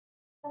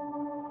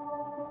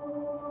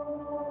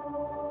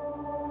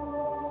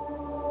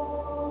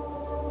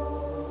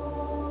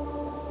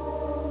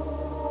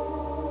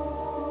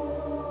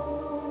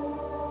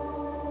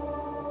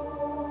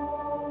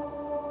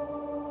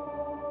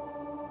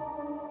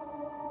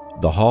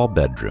The Hall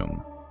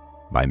Bedroom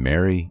by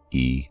Mary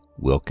E.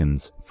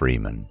 Wilkins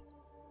Freeman.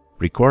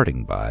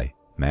 Recording by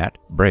Matt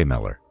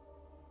Braemiller.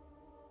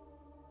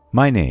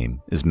 My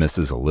name is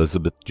Mrs.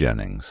 Elizabeth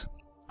Jennings.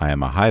 I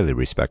am a highly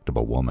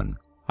respectable woman.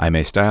 I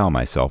may style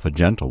myself a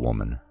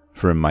gentlewoman,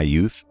 for in my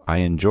youth I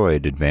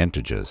enjoyed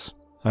advantages.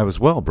 I was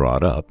well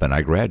brought up, and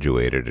I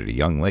graduated at a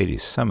young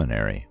ladies'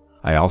 seminary.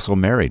 I also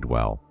married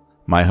well.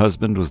 My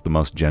husband was the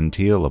most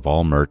genteel of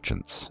all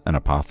merchants, an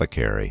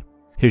apothecary.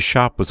 His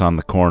shop was on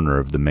the corner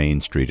of the main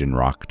street in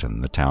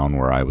Rockton, the town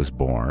where I was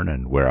born,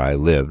 and where I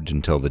lived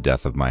until the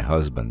death of my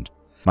husband.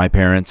 My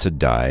parents had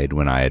died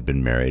when I had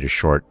been married a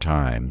short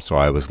time, so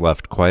I was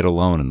left quite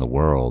alone in the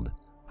world.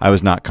 I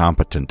was not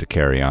competent to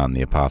carry on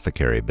the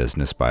apothecary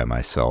business by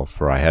myself,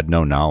 for I had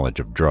no knowledge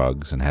of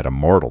drugs, and had a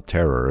mortal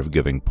terror of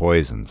giving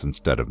poisons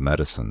instead of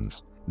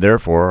medicines.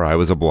 Therefore I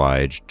was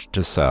obliged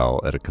to sell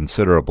at a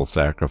considerable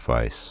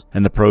sacrifice,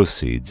 and the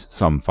proceeds,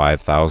 some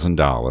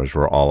 $5,000,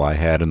 were all I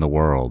had in the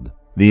world.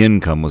 The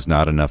income was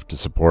not enough to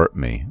support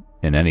me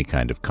in any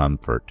kind of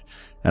comfort,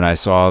 and I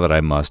saw that I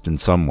must in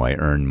some way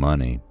earn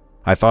money.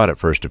 I thought at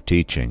first of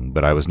teaching,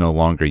 but I was no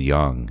longer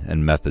young,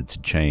 and methods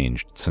had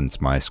changed since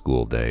my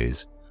school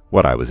days.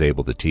 What I was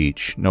able to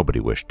teach, nobody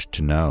wished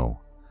to know.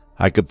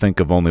 I could think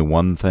of only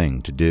one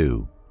thing to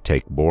do: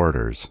 take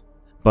boarders.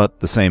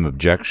 But the same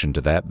objection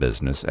to that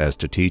business as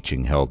to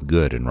teaching held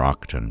good in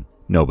Rockton.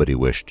 Nobody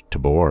wished to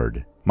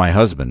board. My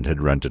husband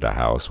had rented a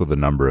house with a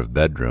number of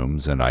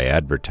bedrooms, and I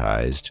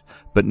advertised,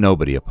 but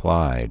nobody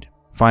applied.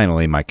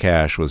 Finally, my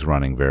cash was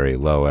running very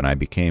low, and I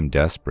became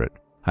desperate.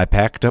 I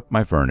packed up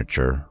my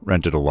furniture,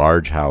 rented a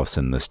large house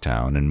in this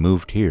town, and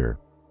moved here.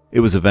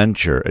 It was a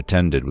venture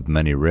attended with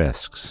many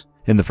risks.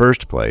 In the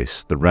first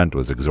place, the rent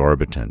was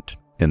exorbitant.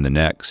 In the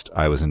next,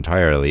 I was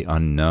entirely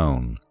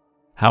unknown.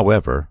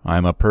 However, I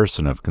am a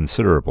person of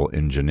considerable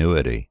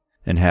ingenuity,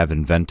 and have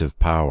inventive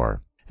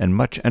power, and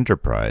much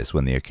enterprise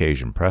when the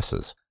occasion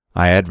presses.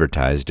 I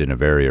advertised in a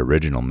very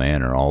original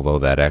manner, although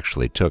that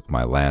actually took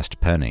my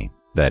last penny,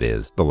 that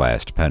is, the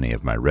last penny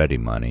of my ready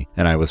money,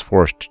 and I was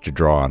forced to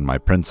draw on my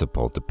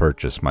principal to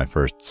purchase my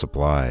first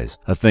supplies,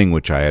 a thing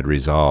which I had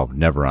resolved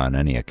never on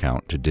any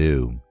account to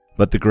do.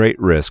 But the great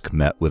risk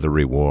met with a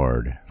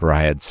reward, for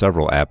I had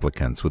several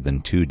applicants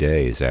within 2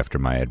 days after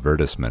my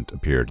advertisement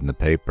appeared in the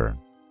paper.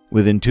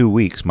 Within 2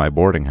 weeks my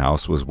boarding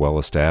house was well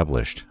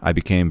established. I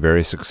became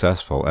very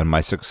successful, and my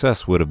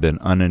success would have been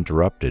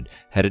uninterrupted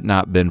had it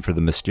not been for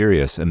the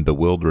mysterious and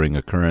bewildering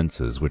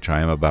occurrences which I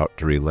am about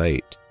to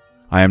relate.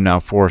 I am now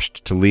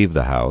forced to leave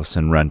the house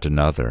and rent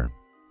another.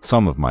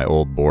 Some of my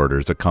old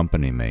boarders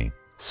accompany me.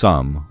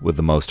 Some, with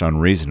the most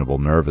unreasonable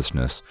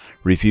nervousness,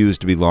 refuse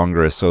to be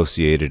longer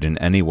associated in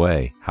any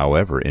way,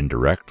 however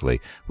indirectly,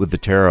 with the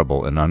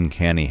terrible and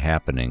uncanny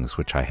happenings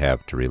which I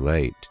have to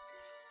relate.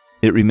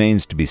 It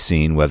remains to be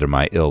seen whether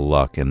my ill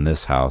luck in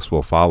this house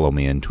will follow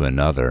me into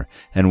another,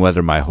 and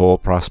whether my whole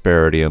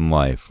prosperity in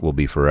life will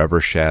be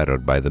forever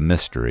shadowed by the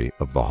mystery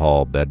of the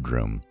hall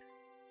bedroom.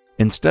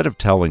 Instead of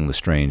telling the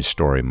strange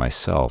story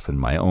myself in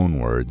my own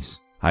words,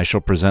 I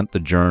shall present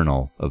the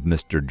journal of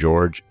Mr.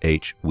 George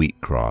H.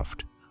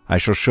 Wheatcroft. I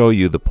shall show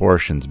you the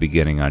portions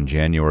beginning on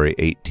January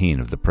 18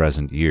 of the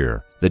present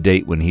year, the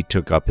date when he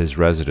took up his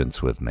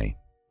residence with me.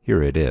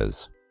 Here it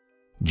is.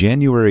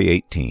 January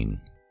 18,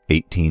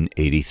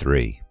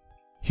 1883.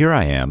 Here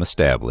I am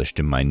established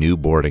in my new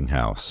boarding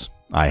house.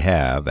 I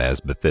have,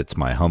 as befits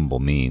my humble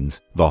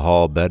means, the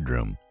hall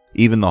bedroom,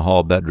 even the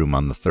hall bedroom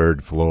on the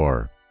 3rd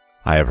floor.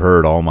 I have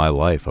heard all my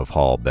life of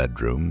hall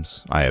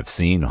bedrooms. I have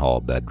seen hall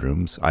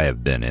bedrooms. I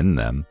have been in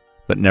them.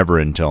 But never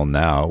until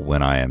now,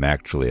 when I am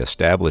actually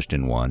established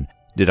in one,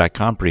 did I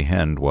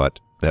comprehend what,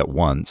 at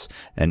once,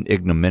 an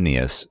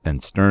ignominious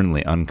and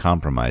sternly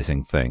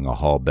uncompromising thing a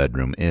hall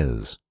bedroom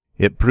is.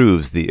 It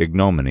proves the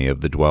ignominy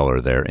of the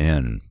dweller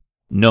therein.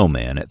 No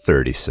man at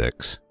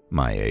 36,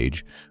 my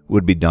age,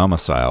 would be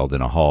domiciled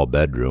in a hall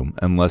bedroom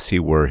unless he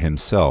were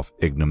himself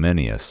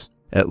ignominious,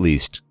 at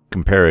least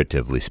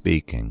comparatively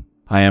speaking.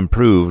 I am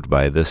proved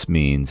by this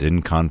means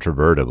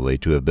incontrovertibly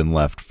to have been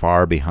left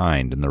far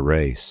behind in the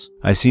race.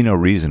 I see no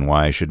reason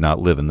why I should not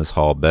live in this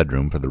hall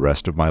bedroom for the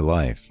rest of my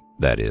life.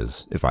 That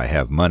is, if I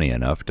have money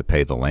enough to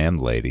pay the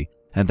landlady,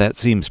 and that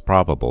seems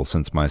probable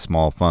since my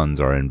small funds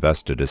are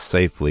invested as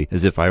safely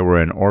as if I were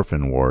an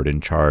orphan ward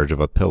in charge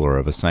of a pillar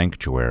of a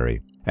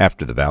sanctuary.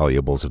 After the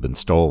valuables have been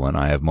stolen,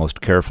 I have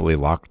most carefully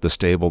locked the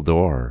stable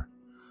door.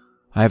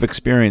 I have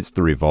experienced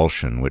the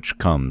revulsion which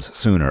comes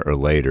sooner or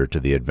later to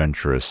the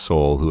adventurous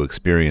soul who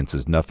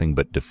experiences nothing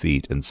but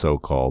defeat and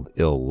so-called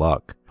ill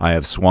luck. I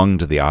have swung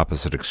to the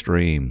opposite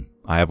extreme.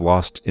 I have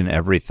lost in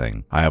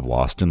everything. I have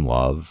lost in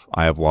love.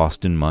 I have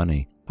lost in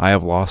money. I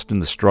have lost in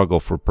the struggle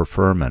for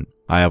preferment.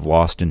 I have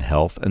lost in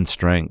health and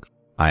strength.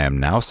 I am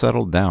now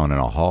settled down in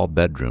a hall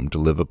bedroom to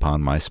live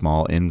upon my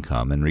small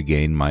income and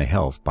regain my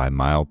health by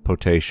mild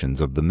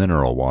potations of the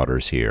mineral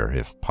waters here,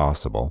 if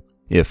possible.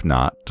 If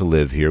not, to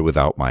live here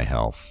without my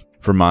health,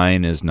 for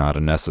mine is not a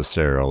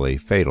necessarily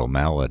fatal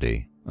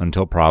malady,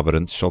 until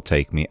Providence shall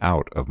take me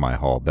out of my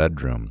hall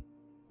bedroom.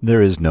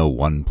 There is no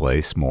one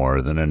place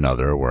more than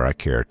another where I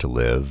care to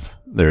live.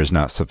 There is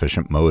not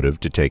sufficient motive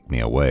to take me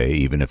away,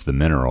 even if the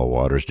mineral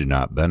waters do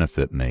not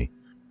benefit me.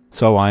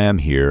 So I am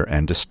here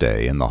and to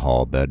stay in the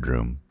hall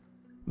bedroom.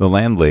 The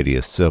landlady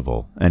is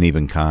civil, and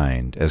even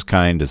kind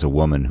as a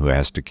woman who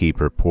has to keep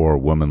her poor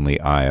womanly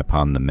eye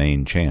upon the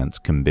main chance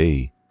can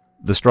be.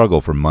 The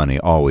struggle for money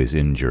always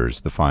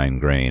injures the fine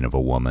grain of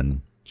a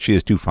woman. She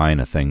is too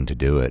fine a thing to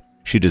do it.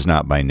 She does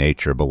not by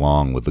nature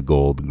belong with the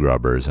gold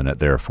grubbers, and it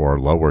therefore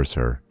lowers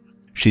her.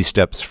 She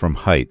steps from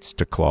heights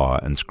to claw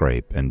and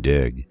scrape and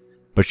dig.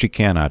 But she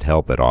cannot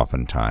help it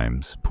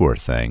oftentimes, poor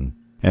thing,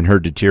 and her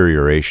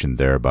deterioration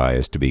thereby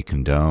is to be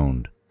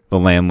condoned. The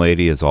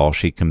landlady is all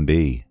she can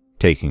be,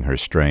 taking her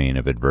strain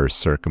of adverse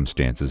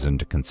circumstances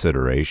into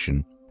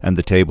consideration, and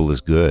the table is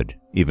good,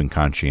 even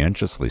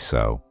conscientiously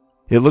so.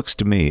 It looks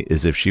to me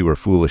as if she were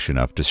foolish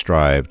enough to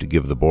strive to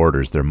give the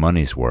boarders their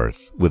money's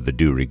worth, with the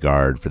due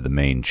regard for the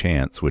main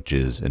chance which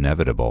is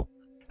inevitable.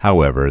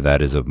 However,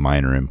 that is of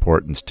minor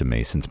importance to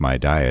me, since my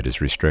diet is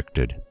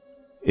restricted.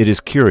 It is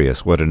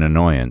curious what an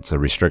annoyance a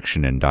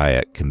restriction in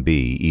diet can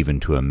be, even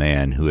to a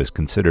man who has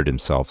considered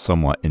himself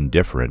somewhat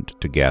indifferent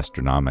to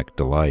gastronomic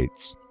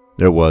delights.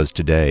 There was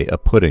today a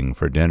pudding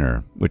for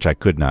dinner, which I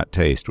could not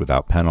taste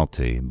without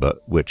penalty,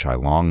 but which I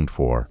longed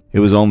for. It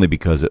was only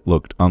because it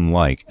looked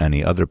unlike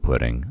any other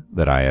pudding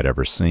that I had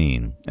ever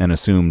seen, and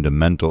assumed a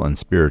mental and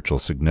spiritual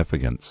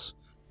significance.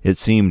 It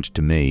seemed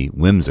to me,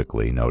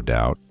 whimsically no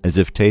doubt, as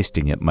if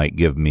tasting it might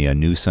give me a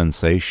new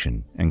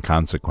sensation, and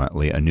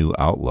consequently a new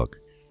outlook.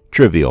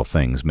 Trivial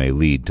things may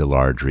lead to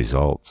large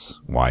results.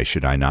 Why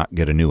should I not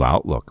get a new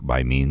outlook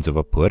by means of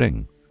a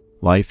pudding?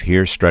 Life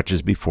here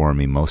stretches before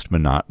me most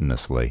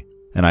monotonously,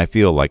 and I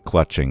feel like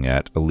clutching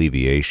at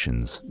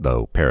alleviations,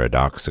 though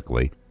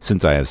paradoxically,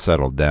 since I have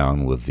settled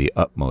down with the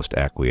utmost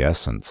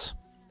acquiescence.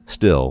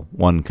 Still,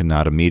 one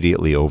cannot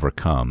immediately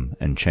overcome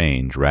and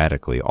change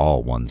radically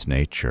all one's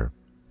nature.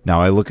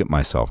 Now I look at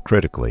myself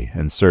critically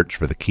and search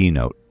for the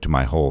keynote to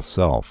my whole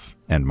self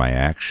and my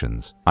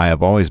actions. I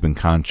have always been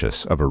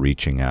conscious of a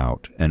reaching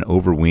out, an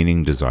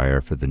overweening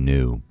desire for the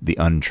new, the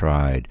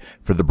untried,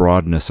 for the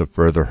broadness of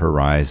further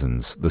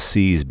horizons, the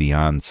seas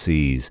beyond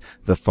seas,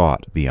 the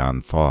thought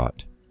beyond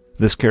thought.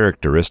 This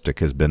characteristic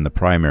has been the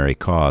primary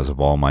cause of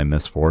all my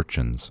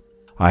misfortunes.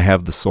 I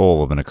have the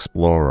soul of an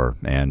explorer,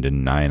 and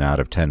in 9 out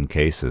of 10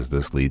 cases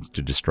this leads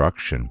to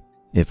destruction.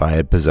 If I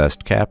had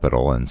possessed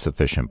capital and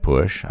sufficient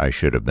push, I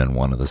should have been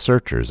one of the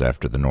searchers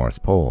after the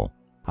North Pole.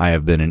 I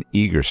have been an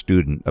eager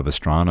student of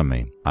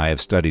astronomy. I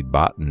have studied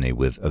botany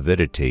with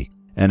avidity,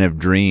 and have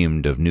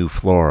dreamed of new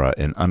flora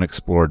in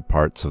unexplored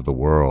parts of the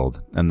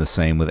world, and the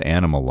same with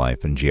animal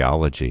life and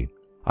geology.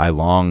 I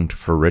longed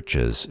for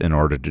riches in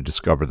order to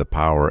discover the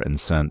power and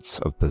sense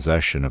of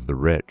possession of the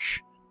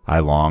rich. I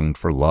longed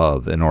for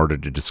love in order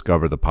to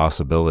discover the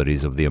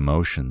possibilities of the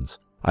emotions.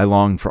 I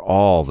longed for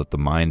all that the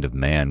mind of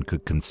man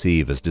could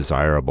conceive as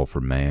desirable for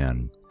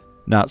man,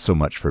 not so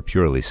much for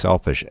purely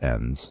selfish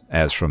ends,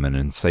 as from an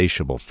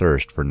insatiable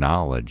thirst for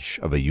knowledge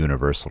of a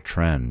universal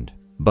trend.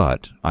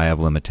 But I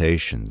have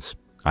limitations.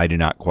 I do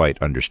not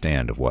quite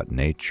understand of what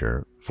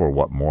nature, for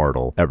what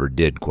mortal ever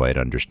did quite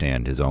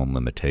understand his own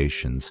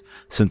limitations,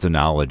 since a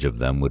knowledge of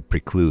them would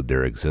preclude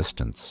their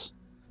existence.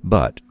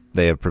 But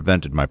they have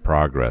prevented my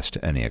progress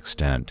to any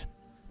extent.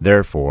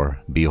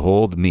 Therefore,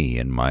 behold me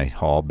in my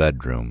hall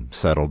bedroom,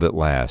 settled at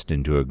last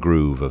into a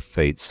groove of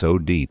fate so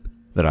deep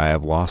that I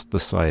have lost the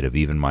sight of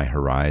even my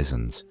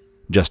horizons.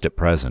 Just at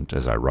present,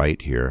 as I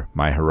write here,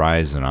 my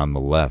horizon on the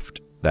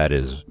left, that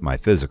is, my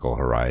physical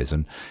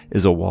horizon,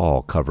 is a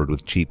wall covered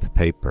with cheap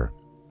paper.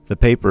 The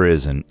paper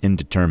is an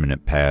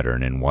indeterminate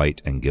pattern in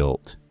white and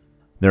gilt.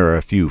 There are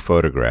a few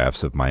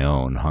photographs of my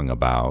own hung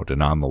about,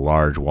 and on the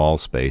large wall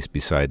space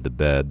beside the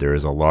bed there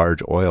is a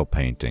large oil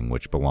painting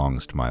which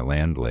belongs to my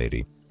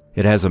landlady.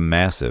 It has a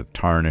massive,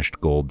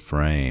 tarnished gold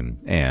frame,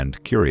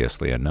 and,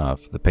 curiously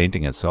enough, the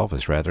painting itself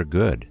is rather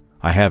good.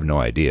 I have no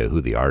idea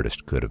who the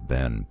artist could have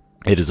been.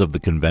 It is of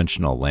the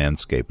conventional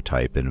landscape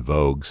type in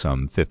vogue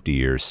some 50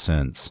 years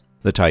since,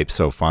 the type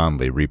so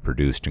fondly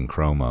reproduced in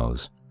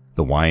chromos.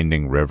 The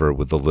winding river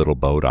with the little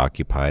boat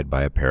occupied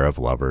by a pair of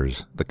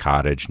lovers, the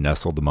cottage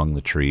nestled among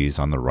the trees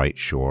on the right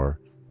shore,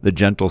 the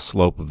gentle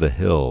slope of the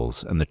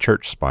hills, and the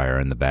church spire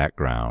in the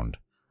background.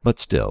 But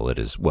still, it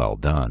is well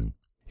done.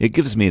 It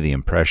gives me the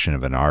impression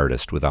of an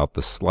artist without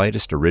the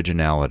slightest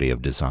originality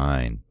of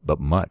design, but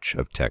much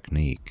of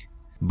technique.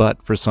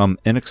 But for some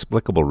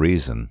inexplicable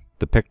reason,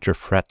 the picture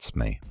frets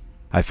me.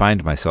 I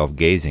find myself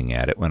gazing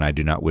at it when I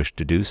do not wish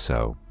to do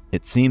so.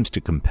 It seems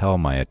to compel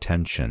my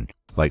attention,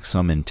 like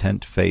some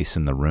intent face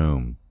in the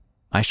room.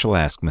 I shall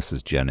ask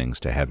Mrs. Jennings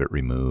to have it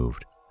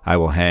removed. I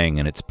will hang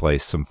in its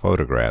place some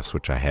photographs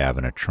which I have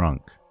in a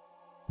trunk.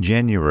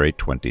 January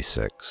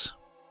 26.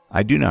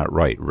 I do not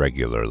write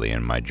regularly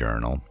in my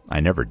journal. I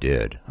never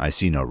did. I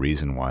see no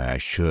reason why I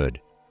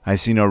should. I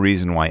see no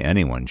reason why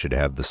anyone should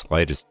have the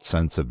slightest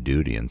sense of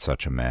duty in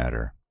such a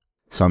matter.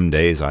 Some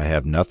days I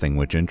have nothing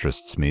which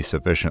interests me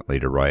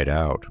sufficiently to write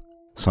out.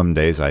 Some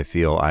days I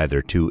feel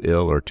either too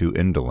ill or too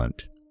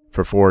indolent.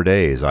 For 4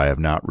 days I have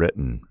not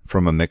written,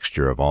 from a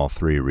mixture of all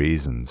 3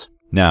 reasons.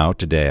 Now,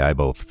 today I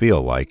both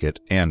feel like it,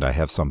 and I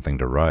have something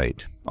to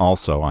write.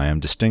 Also, I am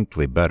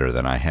distinctly better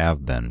than I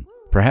have been.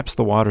 Perhaps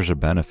the waters are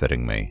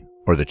benefiting me,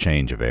 or the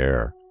change of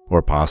air,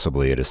 or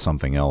possibly it is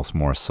something else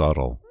more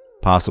subtle.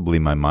 Possibly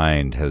my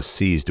mind has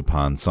seized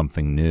upon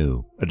something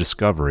new, a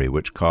discovery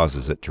which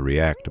causes it to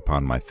react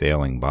upon my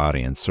failing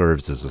body and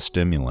serves as a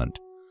stimulant.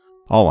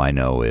 All I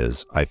know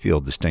is I feel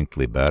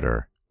distinctly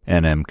better,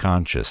 and am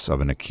conscious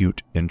of an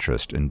acute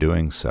interest in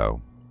doing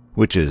so,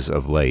 which is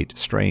of late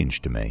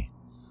strange to me.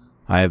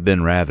 I have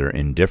been rather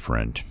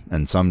indifferent,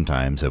 and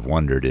sometimes have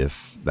wondered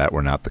if that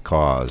were not the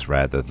cause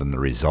rather than the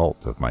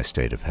result of my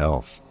state of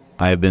health.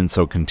 I have been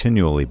so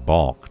continually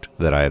balked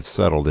that I have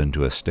settled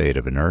into a state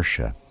of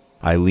inertia.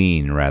 I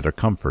lean rather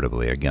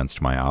comfortably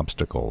against my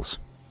obstacles.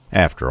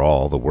 After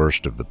all, the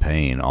worst of the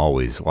pain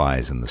always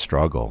lies in the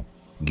struggle.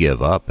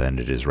 Give up, and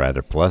it is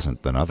rather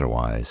pleasant than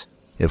otherwise.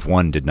 If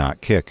one did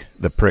not kick,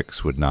 the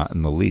pricks would not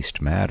in the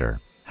least matter.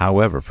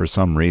 However, for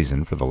some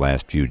reason, for the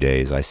last few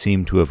days I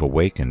seem to have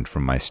awakened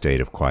from my state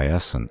of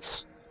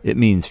quiescence. It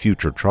means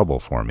future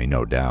trouble for me,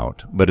 no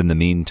doubt, but in the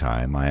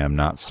meantime I am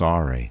not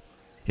sorry.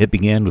 It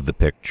began with the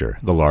picture,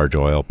 the large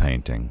oil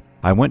painting.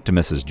 I went to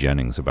Mrs.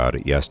 Jennings about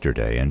it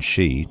yesterday, and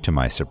she, to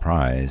my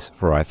surprise,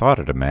 for I thought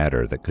it a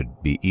matter that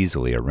could be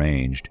easily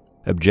arranged,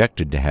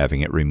 objected to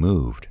having it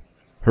removed.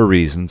 Her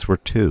reasons were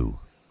 2,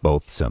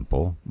 both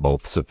simple,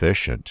 both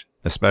sufficient,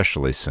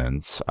 especially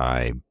since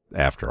I,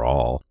 after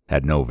all,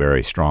 had no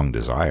very strong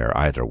desire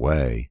either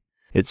way.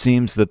 It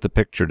seems that the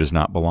picture does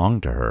not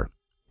belong to her.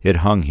 It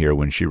hung here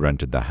when she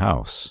rented the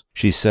house.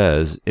 She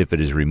says if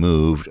it is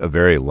removed, a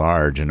very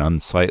large and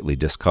unsightly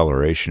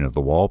discoloration of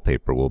the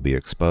wallpaper will be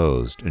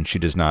exposed, and she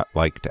does not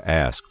like to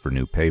ask for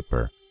new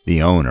paper.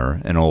 The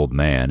owner, an old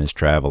man, is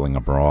traveling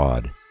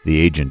abroad. The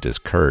agent is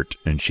curt,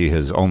 and she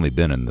has only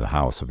been in the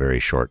house a very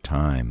short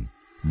time.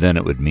 Then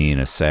it would mean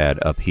a sad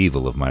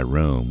upheaval of my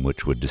room,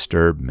 which would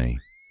disturb me.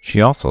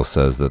 She also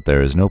says that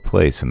there is no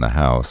place in the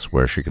house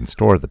where she can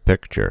store the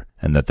picture,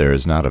 and that there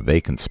is not a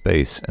vacant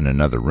space in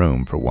another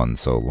room for one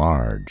so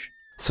large.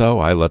 So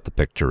I let the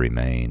picture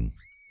remain.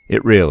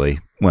 It really,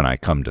 when I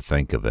come to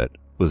think of it,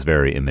 was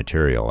very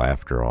immaterial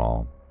after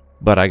all.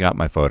 But I got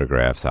my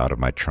photographs out of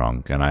my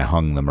trunk, and I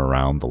hung them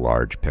around the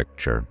large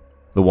picture.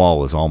 The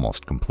wall is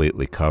almost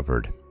completely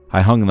covered.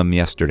 I hung them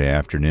yesterday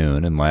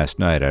afternoon, and last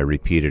night I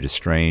repeated a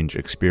strange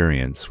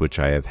experience which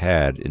I have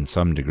had in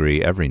some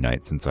degree every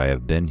night since I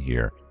have been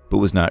here, but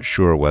was not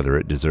sure whether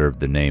it deserved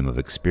the name of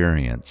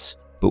experience,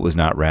 but was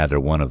not rather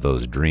one of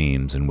those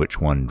dreams in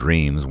which one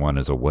dreams one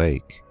is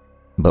awake.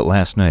 But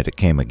last night it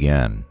came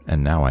again,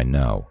 and now I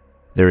know.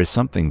 There is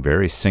something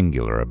very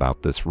singular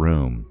about this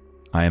room.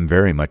 I am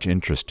very much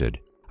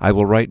interested. I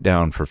will write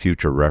down for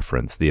future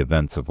reference the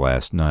events of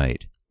last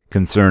night.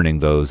 Concerning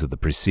those of the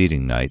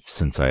preceding nights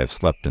since I have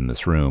slept in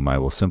this room, I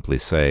will simply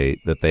say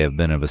that they have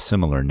been of a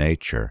similar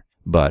nature,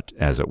 but,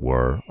 as it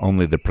were,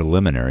 only the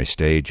preliminary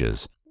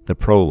stages, the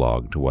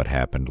prologue to what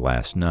happened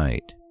last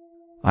night.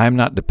 I am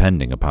not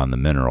depending upon the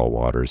mineral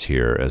waters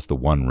here as the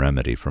one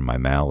remedy for my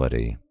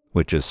malady,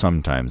 which is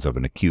sometimes of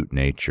an acute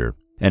nature,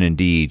 and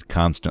indeed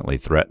constantly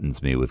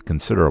threatens me with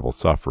considerable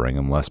suffering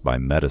unless by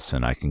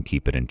medicine I can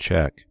keep it in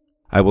check.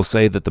 I will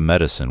say that the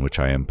medicine which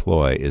I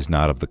employ is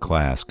not of the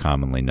class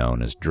commonly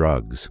known as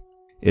drugs.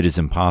 It is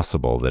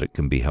impossible that it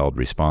can be held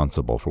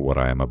responsible for what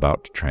I am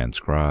about to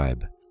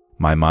transcribe.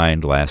 My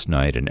mind last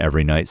night and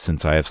every night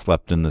since I have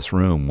slept in this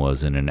room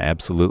was in an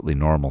absolutely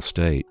normal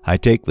state. I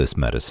take this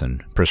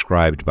medicine,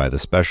 prescribed by the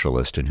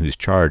specialist in whose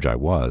charge I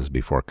was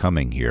before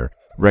coming here,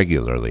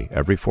 regularly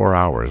every 4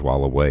 hours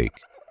while awake.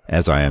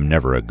 As I am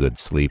never a good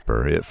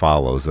sleeper, it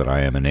follows that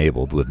I am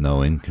enabled with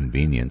no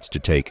inconvenience to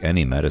take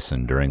any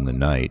medicine during the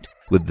night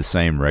with the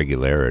same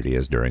regularity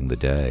as during the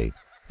day.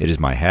 It is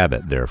my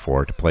habit,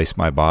 therefore, to place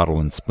my bottle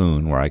and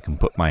spoon where I can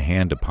put my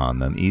hand upon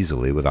them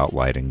easily without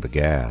lighting the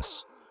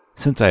gas.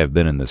 Since I have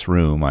been in this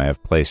room, I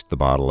have placed the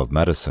bottle of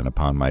medicine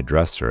upon my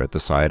dresser at the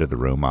side of the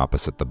room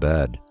opposite the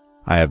bed.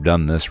 I have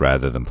done this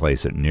rather than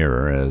place it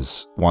nearer,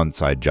 as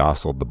once I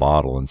jostled the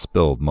bottle and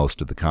spilled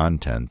most of the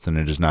contents, and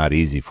it is not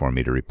easy for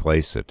me to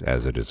replace it,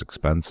 as it is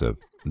expensive.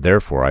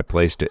 Therefore I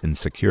placed it in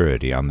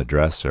security on the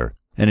dresser,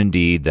 and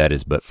indeed that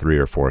is but 3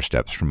 or 4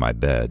 steps from my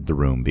bed, the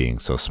room being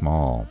so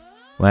small.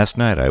 Last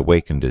night I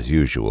wakened as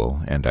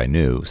usual, and I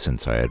knew,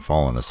 since I had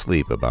fallen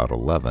asleep about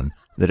 11,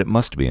 that it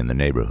must be in the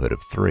neighborhood of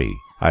 3.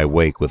 I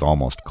wake with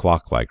almost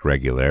clock-like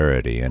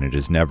regularity, and it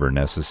is never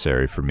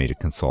necessary for me to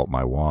consult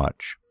my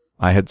watch.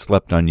 I had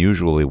slept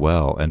unusually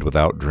well and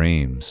without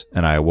dreams,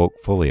 and I awoke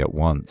fully at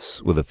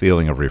once, with a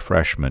feeling of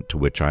refreshment to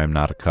which I am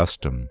not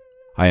accustomed.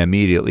 I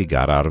immediately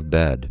got out of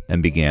bed,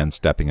 and began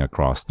stepping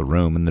across the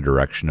room in the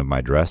direction of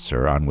my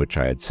dresser, on which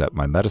I had set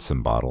my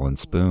medicine bottle and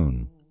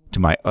spoon. To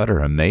my utter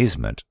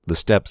amazement, the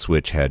steps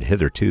which had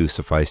hitherto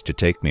sufficed to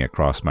take me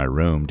across my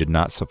room did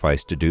not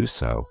suffice to do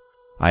so.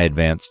 I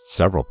advanced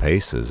several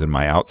paces, and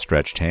my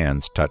outstretched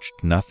hands touched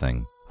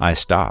nothing. I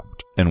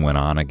stopped, and went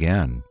on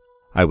again.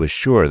 I was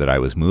sure that I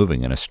was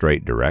moving in a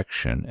straight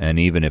direction, and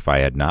even if I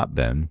had not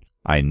been,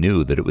 I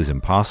knew that it was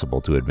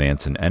impossible to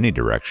advance in any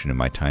direction in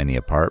my tiny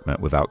apartment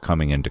without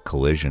coming into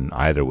collision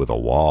either with a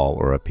wall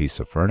or a piece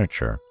of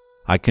furniture.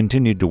 I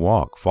continued to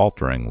walk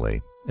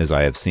falteringly, as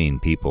I have seen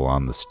people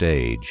on the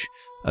stage,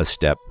 a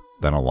step,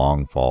 then a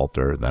long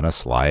falter, then a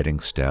sliding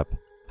step.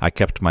 I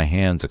kept my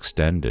hands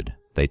extended.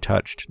 They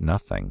touched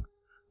nothing.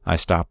 I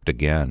stopped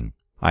again.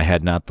 I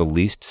had not the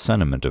least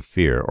sentiment of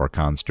fear or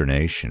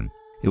consternation.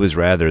 It was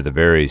rather the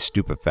very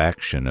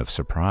stupefaction of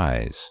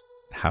surprise.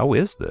 "How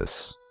is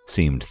this?"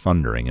 seemed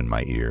thundering in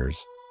my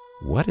ears.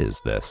 "What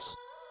is this?"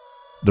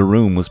 The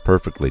room was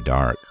perfectly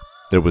dark.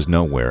 There was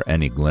nowhere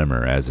any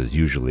glimmer, as is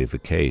usually the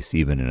case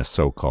even in a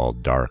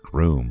so-called dark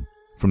room.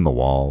 From the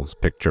walls,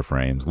 picture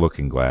frames,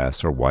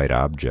 looking-glass, or white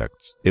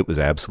objects, it was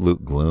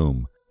absolute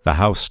gloom. The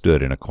house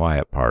stood in a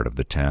quiet part of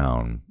the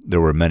town.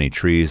 There were many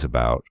trees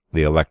about.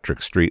 The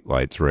electric street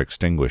lights were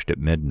extinguished at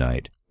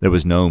midnight. There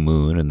was no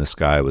moon, and the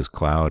sky was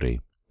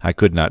cloudy. I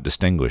could not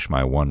distinguish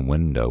my one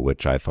window,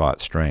 which I thought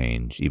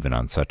strange, even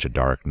on such a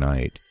dark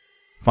night.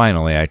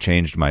 Finally, I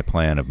changed my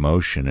plan of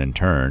motion and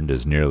turned,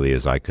 as nearly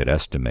as I could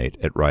estimate,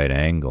 at right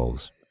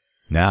angles.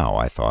 Now,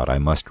 I thought, I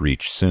must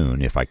reach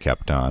soon, if I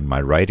kept on, my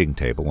writing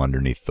table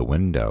underneath the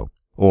window,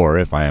 or,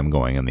 if I am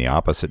going in the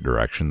opposite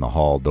direction, the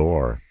hall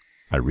door.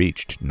 I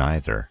reached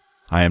neither.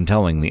 I am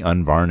telling the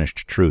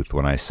unvarnished truth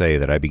when I say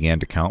that I began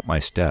to count my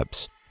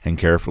steps and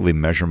carefully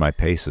measure my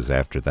paces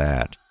after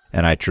that,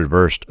 and I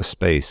traversed a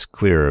space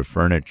clear of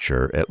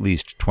furniture at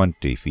least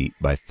 20 feet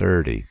by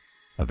 30,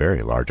 a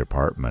very large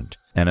apartment,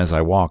 and as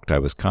I walked I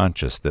was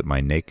conscious that my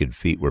naked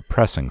feet were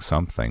pressing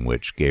something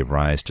which gave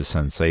rise to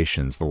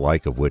sensations the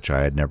like of which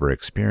I had never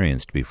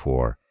experienced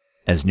before.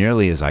 As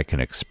nearly as I can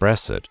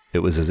express it, it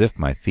was as if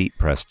my feet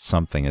pressed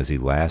something as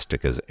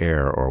elastic as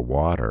air or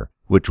water,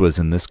 which was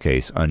in this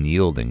case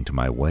unyielding to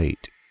my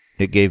weight.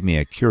 It gave me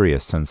a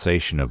curious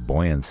sensation of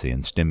buoyancy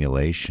and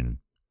stimulation.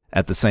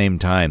 At the same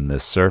time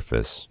this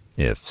surface,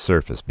 if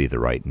surface be the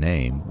right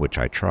name, which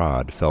I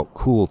trod, felt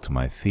cool to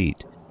my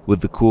feet,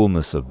 with the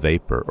coolness of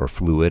vapor or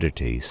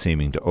fluidity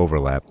seeming to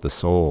overlap the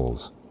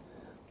soles.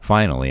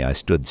 Finally I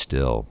stood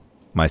still.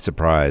 My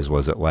surprise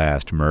was at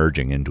last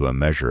merging into a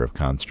measure of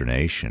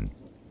consternation.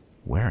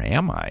 "Where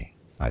am I?"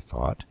 I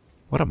thought.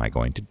 "What am I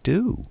going to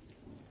do?"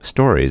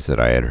 Stories that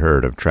I had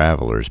heard of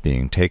travelers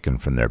being taken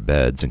from their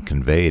beds and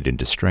conveyed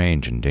into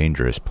strange and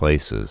dangerous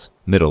places,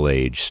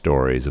 middle-aged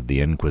stories of the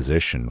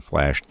Inquisition,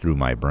 flashed through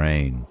my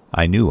brain.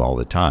 I knew all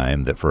the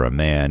time that for a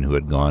man who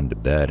had gone to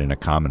bed in a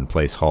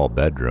commonplace hall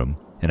bedroom,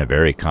 in a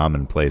very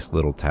commonplace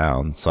little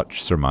town,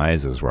 such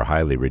surmises were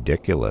highly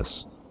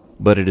ridiculous.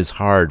 But it is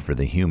hard for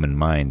the human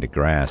mind to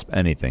grasp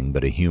anything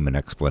but a human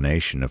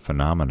explanation of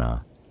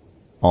phenomena.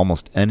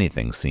 Almost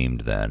anything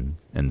seemed then,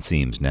 and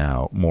seems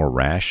now, more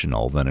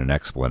rational than an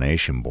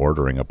explanation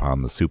bordering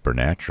upon the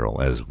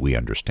supernatural as we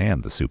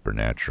understand the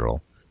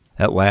supernatural.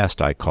 At last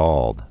I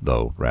called,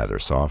 though rather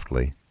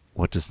softly,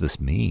 "What does this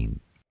mean?"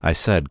 I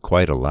said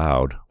quite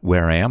aloud,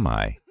 "Where am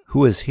I?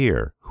 Who is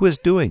here? Who is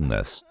doing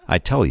this? I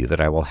tell you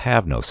that I will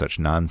have no such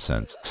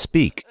nonsense.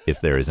 Speak, if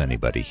there is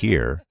anybody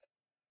here."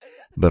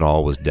 But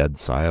all was dead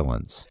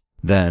silence.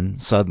 Then,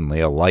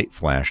 suddenly, a light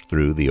flashed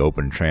through the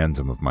open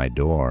transom of my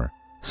door.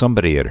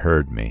 Somebody had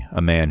heard me,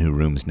 a man who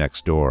rooms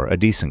next door, a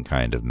decent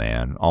kind of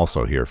man,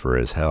 also here for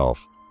his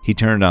health. He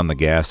turned on the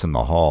gas in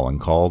the hall and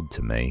called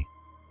to me.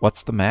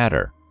 "What's the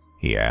matter?"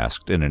 he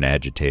asked in an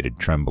agitated,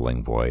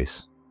 trembling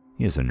voice.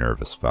 He is a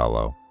nervous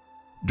fellow.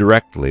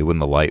 Directly, when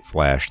the light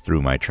flashed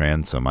through my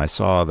transom, I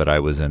saw that I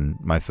was in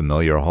my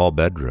familiar hall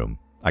bedroom.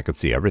 I could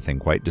see everything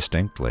quite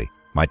distinctly.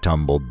 My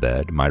tumbled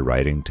bed, my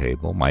writing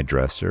table, my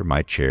dresser,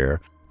 my chair,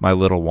 my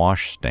little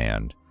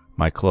washstand,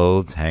 my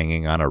clothes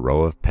hanging on a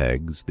row of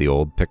pegs, the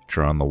old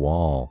picture on the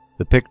wall.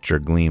 The picture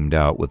gleamed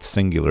out with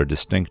singular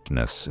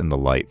distinctness in the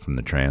light from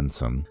the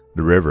transom.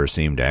 The river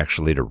seemed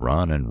actually to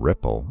run and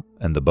ripple,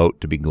 and the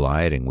boat to be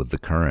gliding with the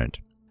current.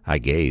 I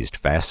gazed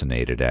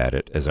fascinated at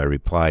it as I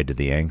replied to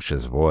the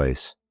anxious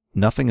voice.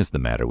 "Nothing is the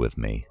matter with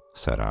me,"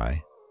 said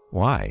I.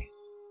 "Why?"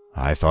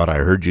 "I thought I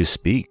heard you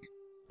speak,"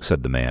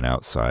 said the man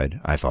outside.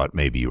 "I thought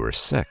maybe you were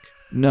sick."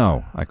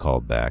 "No," I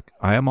called back.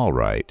 "I am all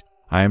right.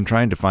 I am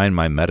trying to find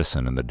my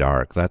medicine in the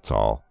dark, that's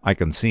all. I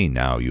can see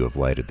now you have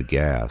lighted the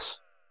gas."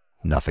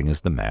 "Nothing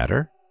is the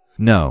matter?"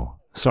 "No.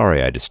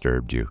 Sorry I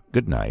disturbed you.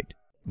 Good night."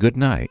 "Good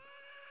night."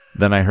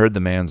 Then I heard the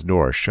man's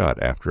door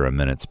shut after a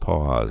minute's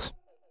pause.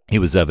 He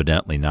was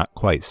evidently not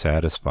quite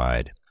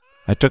satisfied.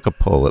 I took a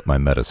pull at my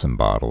medicine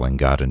bottle and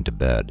got into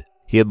bed.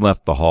 He had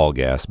left the hall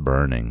gas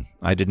burning.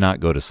 I did not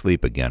go to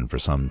sleep again for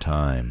some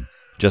time.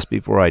 Just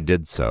before I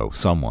did so,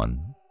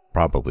 someone,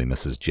 probably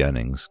Mrs.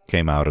 Jennings,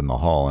 came out in the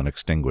hall and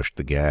extinguished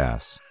the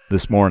gas.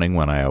 This morning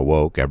when I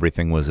awoke,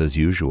 everything was as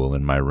usual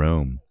in my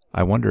room.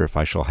 I wonder if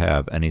I shall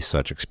have any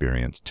such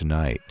experience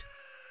tonight.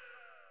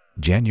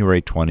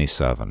 January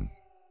 27.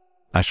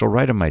 I shall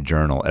write in my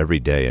journal every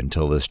day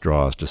until this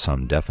draws to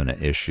some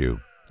definite issue.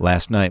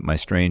 Last night my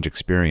strange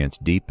experience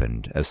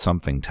deepened, as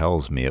something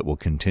tells me it will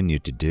continue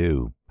to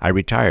do. I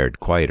retired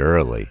quite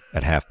early,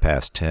 at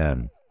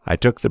 10:30. I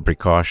took the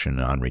precaution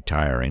on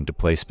retiring to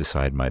place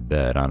beside my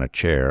bed on a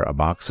chair a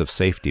box of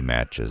safety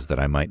matches that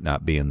I might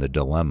not be in the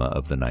dilemma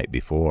of the night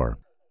before.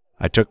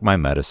 I took my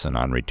medicine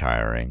on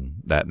retiring.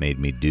 That made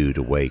me due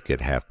to wake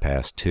at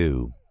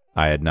 2:30.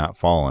 I had not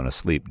fallen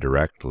asleep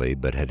directly,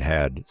 but had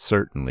had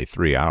certainly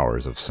 3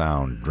 hours of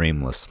sound,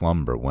 dreamless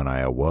slumber when I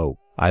awoke.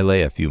 I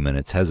lay a few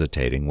minutes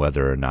hesitating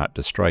whether or not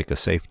to strike a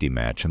safety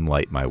match and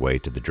light my way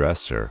to the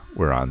dresser,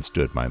 whereon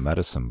stood my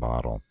medicine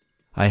bottle.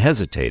 I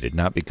hesitated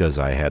not because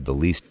I had the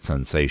least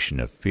sensation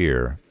of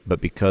fear,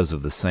 but because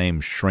of the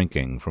same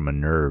shrinking from a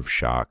nerve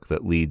shock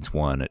that leads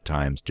one at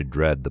times to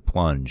dread the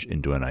plunge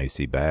into an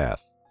icy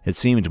bath. It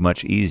seemed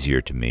much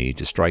easier to me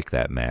to strike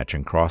that match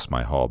and cross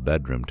my hall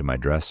bedroom to my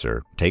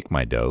dresser, take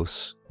my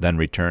dose, then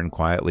return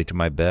quietly to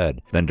my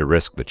bed, than to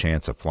risk the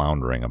chance of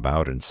floundering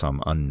about in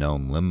some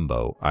unknown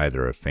limbo,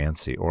 either of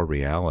fancy or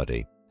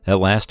reality. At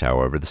last,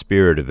 however, the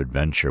spirit of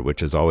adventure, which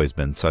has always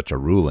been such a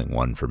ruling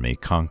one for me,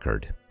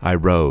 conquered. I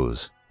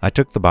rose. I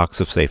took the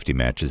box of safety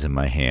matches in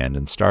my hand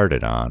and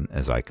started on,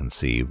 as I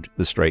conceived,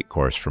 the straight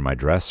course for my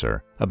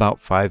dresser, about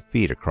 5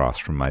 feet across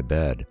from my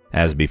bed.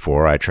 As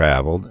before, I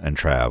traveled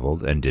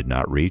and did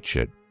not reach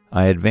it.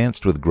 I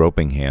advanced with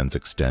groping hands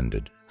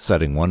extended,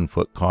 setting one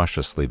foot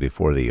cautiously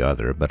before the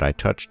other, but I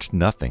touched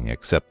nothing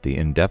except the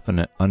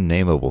indefinite,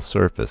 unnameable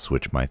surface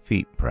which my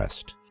feet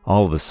pressed.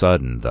 All of a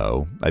sudden,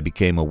 though, I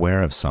became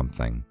aware of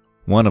something.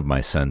 One of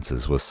my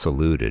senses was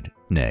saluted,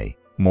 nay,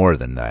 more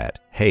than that,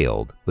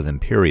 hailed with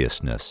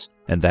imperiousness,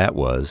 and that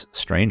was,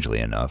 strangely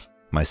enough,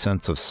 my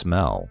sense of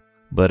smell,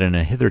 but in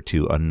a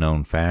hitherto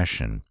unknown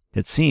fashion.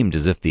 It seemed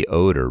as if the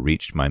odor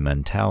reached my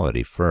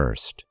mentality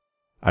first.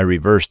 I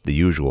reversed the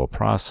usual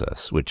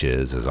process, which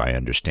is, as I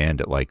understand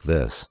it, like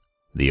this.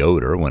 The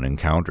odor, when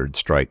encountered,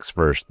 strikes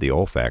first the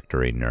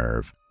olfactory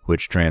nerve,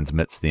 which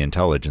transmits the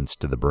intelligence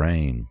to the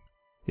brain.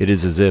 It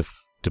is as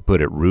if, to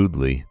put it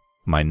rudely,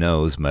 my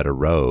nose met a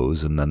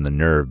rose, and then the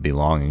nerve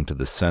belonging to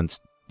the sense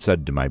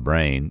said to my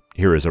brain,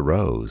 "Here is a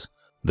rose."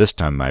 This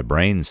time my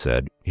brain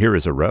said, "Here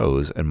is a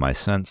rose," and my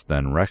sense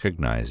then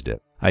recognized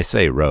it. I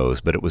say rose,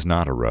 but it was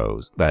not a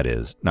rose, that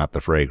is, not the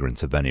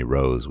fragrance of any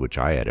rose which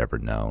I had ever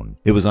known.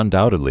 It was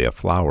undoubtedly a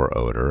flower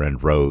odor,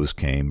 and rose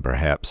came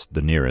perhaps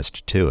the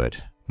nearest to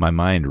it. My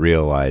mind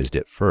realized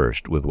it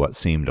first with what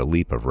seemed a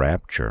leap of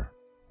rapture.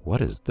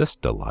 "What is this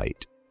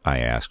delight?" I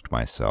asked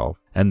myself,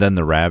 and then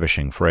the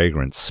ravishing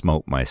fragrance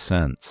smote my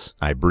sense.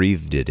 I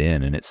breathed it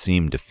in, and it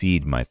seemed to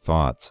feed my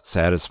thoughts,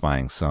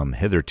 satisfying some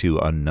hitherto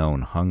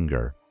unknown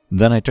hunger.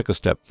 Then I took a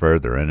step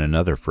further, and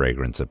another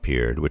fragrance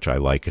appeared, which I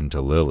likened to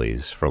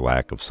lilies, for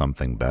lack of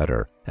something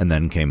better, and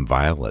then came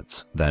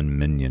violets, then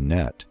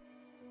mignonette.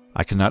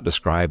 I cannot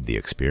describe the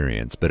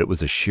experience, but it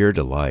was a sheer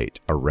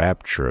delight, a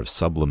rapture of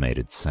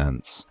sublimated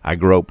sense. I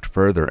groped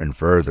further and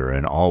further,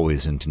 and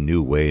always into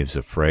new waves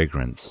of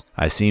fragrance.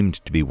 I seemed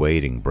to be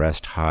wading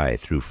breast high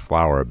through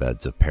flower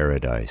beds of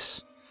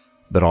paradise.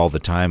 But all the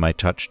time I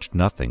touched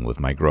nothing with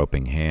my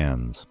groping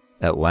hands.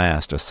 At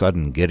last a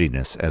sudden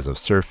giddiness as of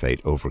surfeit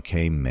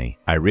overcame me.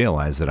 I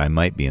realized that I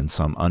might be in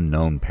some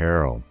unknown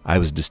peril. I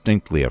was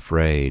distinctly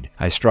afraid.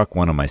 I struck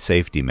one of my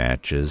safety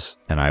matches,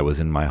 and I was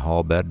in my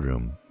hall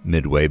bedroom,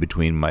 midway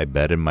between my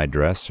bed and my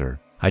dresser.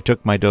 I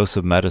took my dose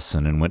of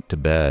medicine and went to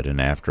bed, and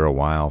after a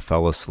while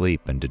fell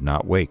asleep and did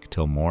not wake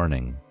till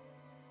morning.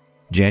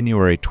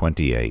 January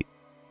 28.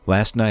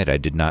 Last night I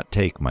did not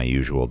take my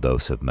usual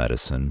dose of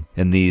medicine.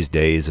 In these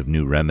days of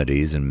new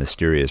remedies and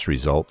mysterious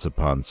results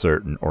upon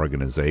certain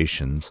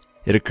organizations,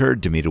 it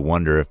occurred to me to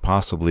wonder if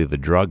possibly the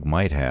drug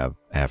might have,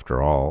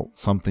 after all,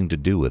 something to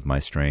do with my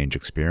strange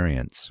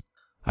experience.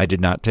 I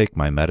did not take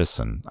my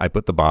medicine. I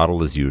put the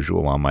bottle as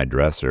usual on my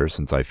dresser,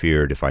 since I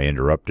feared if I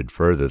interrupted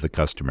further the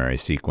customary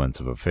sequence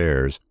of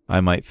affairs,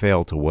 I might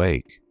fail to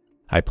wake.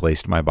 I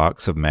placed my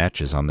box of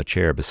matches on the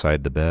chair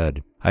beside the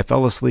bed. I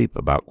fell asleep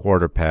about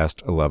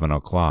 11:15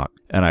 o'clock,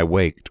 and I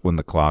waked when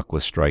the clock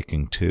was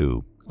striking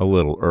 2, a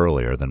little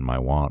earlier than my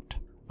wont.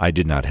 I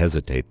did not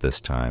hesitate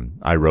this time.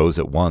 I rose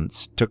at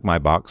once, took my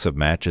box of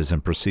matches,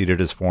 and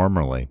proceeded as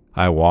formerly.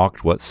 I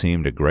walked what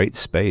seemed a great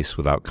space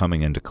without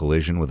coming into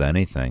collision with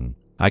anything.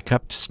 I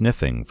kept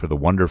sniffing for the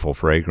wonderful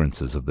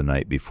fragrances of the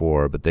night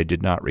before, but they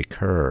did not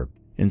recur.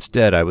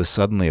 Instead, I was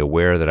suddenly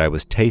aware that I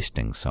was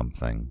tasting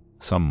something,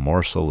 some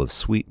morsel of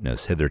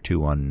sweetness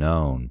hitherto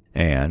unknown,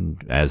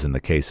 and, as in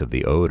the case of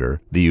the odor,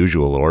 the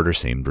usual order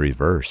seemed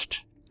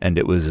reversed, and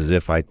it was as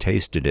if I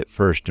tasted it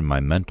first in my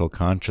mental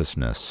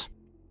consciousness.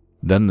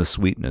 Then the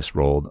sweetness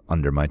rolled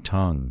under my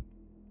tongue.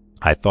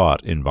 I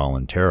thought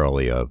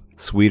involuntarily of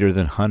 "sweeter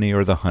than honey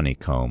or the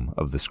honeycomb"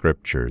 of the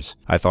Scriptures.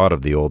 I thought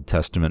of the Old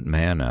Testament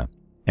manna.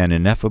 An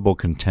ineffable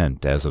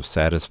content as of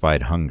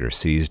satisfied hunger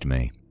seized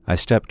me. I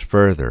stepped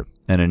further,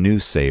 and a new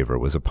savor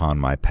was upon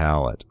my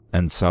palate,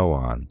 and so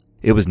on.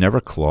 It was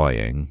never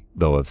cloying,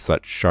 though of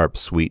such sharp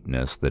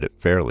sweetness that it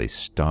fairly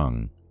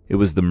stung. It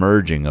was the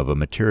merging of a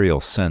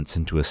material sense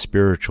into a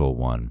spiritual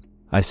one.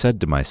 I said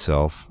to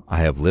myself, I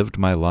have lived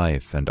my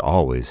life, and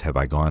always have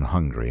I gone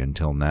hungry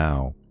until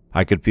now.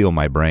 I could feel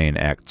my brain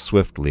act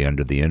swiftly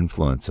under the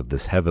influence of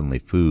this heavenly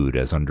food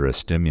as under a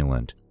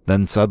stimulant.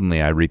 Then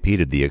suddenly I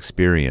repeated the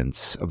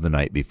experience of the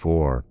night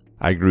before.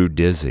 I grew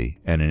dizzy,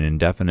 and an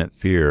indefinite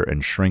fear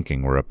and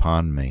shrinking were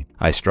upon me.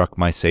 I struck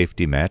my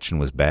safety match and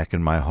was back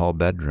in my hall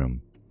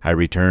bedroom. I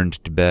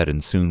returned to bed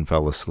and soon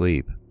fell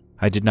asleep.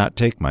 I did not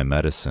take my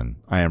medicine.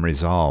 I am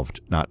resolved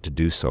not to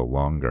do so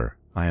longer.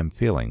 I am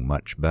feeling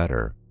much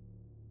better.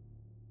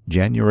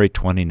 January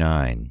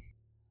 29.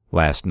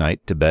 Last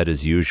night to bed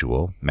as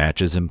usual,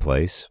 matches in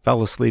place,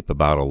 fell asleep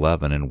about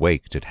 11 and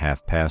waked at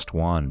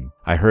 1:30.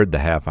 I heard the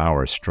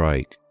half-hour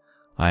strike.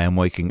 I am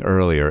waking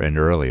earlier and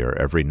earlier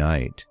every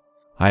night.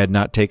 I had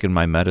not taken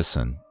my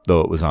medicine,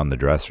 though it was on the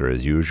dresser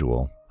as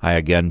usual. I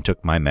again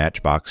took my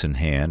matchbox in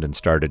hand and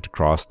started to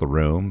cross the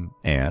room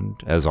and,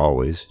 as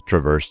always,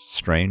 traversed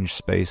strange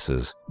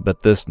spaces.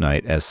 But this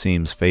night, as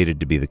seems fated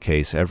to be the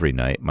case every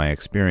night, my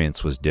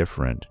experience was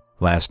different.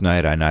 Last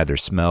night I neither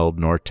smelled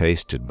nor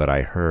tasted, but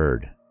I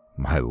heard.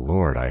 My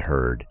Lord, I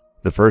heard.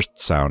 The first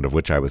sound of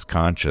which I was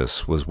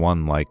conscious was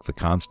one like the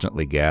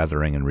constantly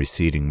gathering and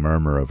receding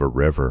murmur of a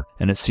river,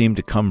 and it seemed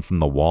to come from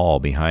the wall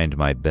behind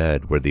my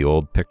bed where the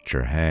old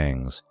picture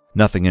hangs.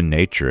 Nothing in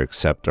nature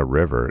except a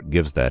river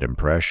gives that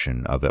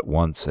impression of at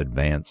once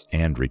advance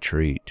and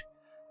retreat.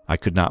 I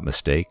could not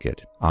mistake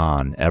it.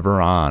 On, ever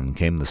on,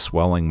 came the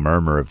swelling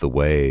murmur of the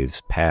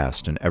waves.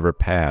 Past and ever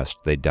past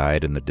they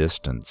died in the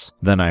distance.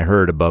 Then I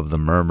heard above the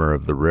murmur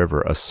of the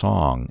river a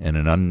song in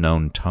an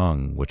unknown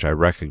tongue, which I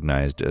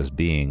recognized as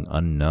being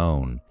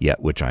unknown,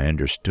 yet which I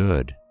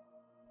understood.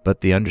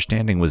 But the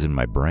understanding was in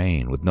my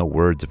brain, with no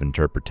words of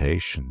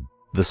interpretation.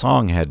 The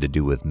song had to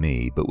do with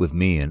me, but with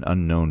me in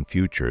unknown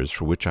futures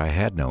for which I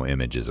had no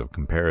images of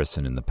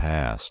comparison in the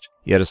past.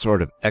 Yet a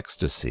sort of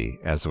ecstasy,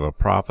 as of a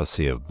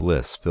prophecy of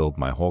bliss, filled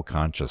my whole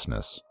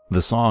consciousness.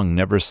 The song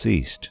never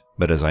ceased,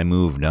 but as I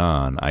moved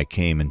on, I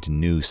came into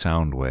new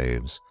sound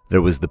waves.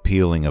 There was the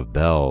pealing of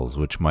bells,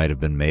 which might have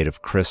been made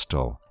of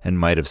crystal, and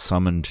might have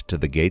summoned to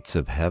the gates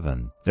of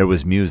heaven. There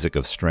was music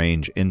of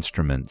strange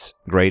instruments,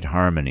 great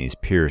harmonies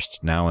pierced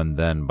now and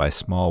then by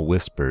small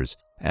whispers,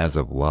 as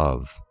of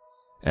love.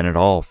 And it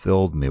all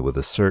filled me with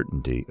a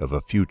certainty of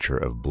a future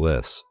of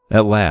bliss.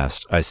 At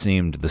last I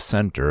seemed the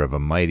center of a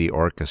mighty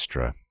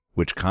orchestra,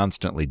 which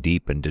constantly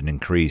deepened and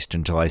increased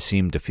until I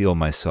seemed to feel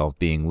myself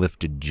being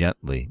lifted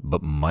gently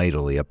but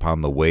mightily upon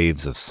the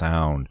waves of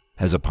sound,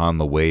 as upon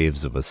the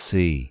waves of a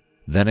sea.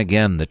 Then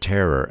again the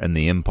terror and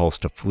the impulse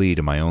to flee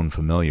to my own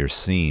familiar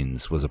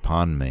scenes was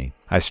upon me.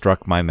 I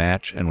struck my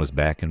match and was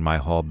back in my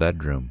hall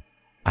bedroom.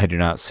 I do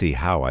not see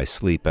how I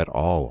sleep at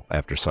all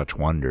after such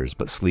wonders,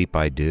 but sleep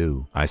I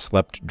do. I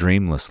slept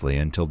dreamlessly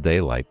until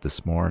daylight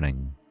this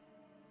morning.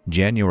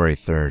 January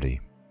 30.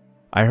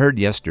 I heard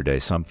yesterday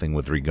something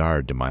with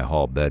regard to my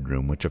hall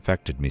bedroom which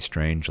affected me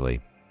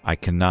strangely. I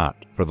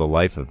cannot for the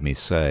life of me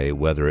say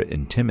whether it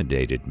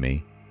intimidated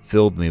me,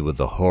 filled me with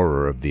the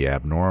horror of the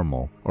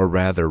abnormal, or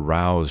rather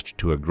roused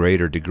to a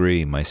greater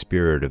degree my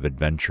spirit of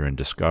adventure and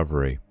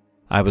discovery.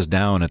 I was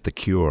down at the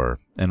Cure,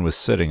 and was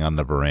sitting on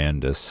the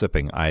veranda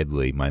sipping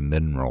idly my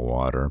mineral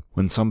water,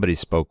 when somebody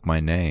spoke my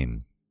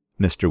name.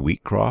 "Mr.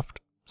 Wheatcroft?"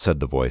 said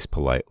the voice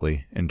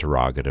politely,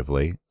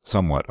 interrogatively,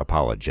 somewhat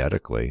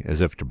apologetically, as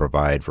if to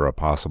provide for a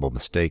possible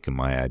mistake in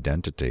my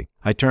identity.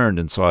 I turned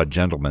and saw a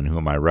gentleman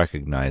whom I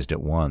recognized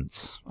at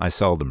once. I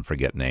seldom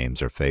forget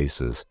names or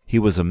faces. He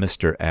was a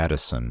Mr.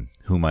 Addison,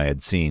 whom I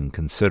had seen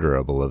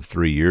considerable of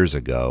 3 years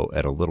ago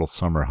at a little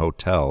summer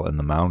hotel in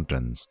the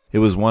mountains. It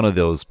was one of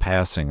those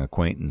passing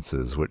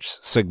acquaintances which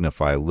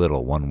signify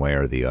little one way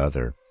or the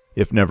other.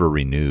 If never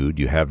renewed,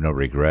 you have no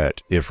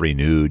regret. If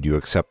renewed, you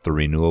accept the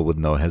renewal with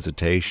no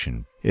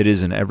hesitation. It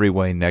is in every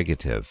way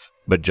negative.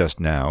 But just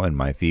now, in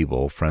my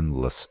feeble,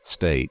 friendless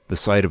state, the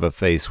sight of a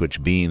face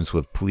which beams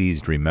with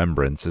pleased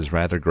remembrance is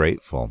rather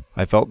grateful.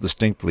 I felt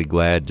distinctly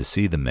glad to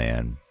see the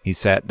man. He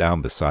sat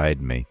down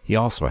beside me. He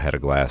also had a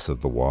glass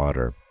of the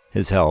water.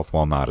 His health,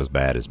 while not as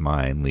bad as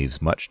mine,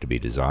 leaves much to be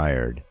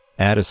desired.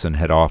 Addison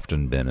had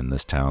often been in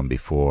this town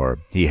before.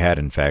 He had,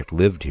 in fact,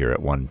 lived here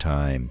at one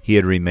time. He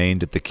had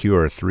remained at the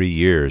Cure 3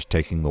 years,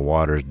 taking the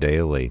waters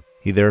daily.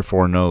 He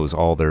therefore knows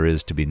all there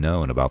is to be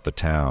known about the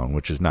town,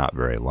 which is not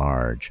very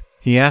large.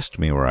 He asked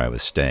me where I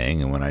was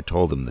staying, and when I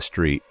told him the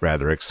street,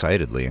 rather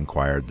excitedly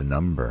inquired the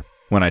number.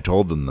 When I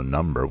told him the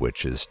number,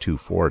 which is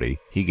 240,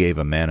 he gave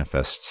a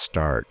manifest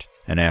start,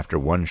 and after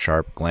one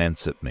sharp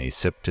glance at me,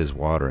 sipped his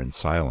water in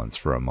silence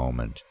for a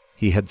moment.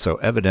 He had so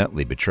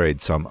evidently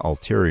betrayed some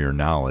ulterior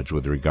knowledge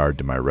with regard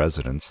to my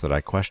residence that I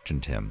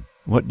questioned him.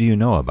 "What do you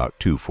know about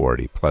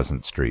 240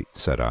 Pleasant Street?"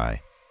 said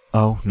I.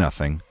 "Oh,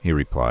 nothing," he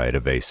replied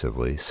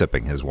evasively,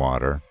 sipping his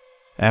water.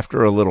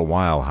 After a little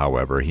while,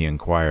 however, he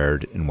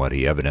inquired, in what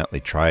he evidently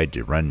tried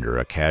to render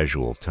a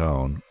casual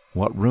tone,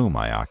 what room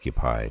I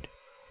occupied.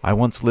 "I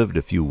once lived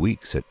a few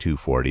weeks at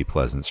 240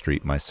 Pleasant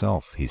Street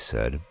myself," he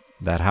said.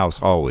 "That house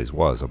always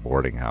was a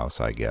boarding house,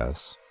 I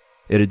guess."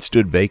 "It had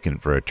stood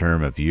vacant for a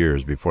term of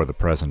years before the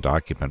present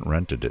occupant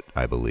rented it,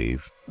 I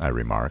believe," I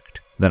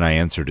remarked. Then I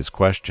answered his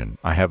question.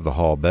 "I have the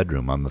hall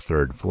bedroom on the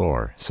 3rd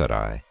floor," said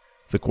I.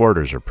 "The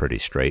quarters are pretty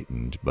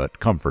straitened, but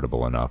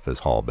comfortable enough as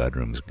hall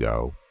bedrooms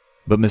go."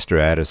 But Mr.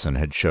 Addison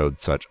had showed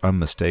such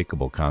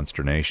unmistakable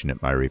consternation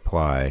at my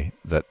reply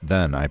that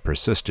then I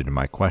persisted in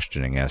my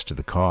questioning as to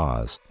the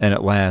cause, and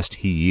at last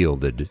he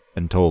yielded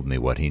and told me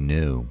what he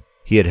knew.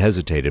 He had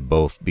hesitated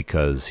both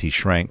because he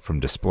shrank from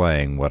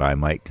displaying what I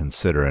might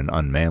consider an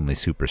unmanly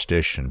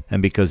superstition,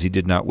 and because he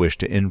did not wish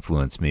to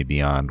influence me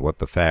beyond what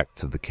the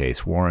facts of the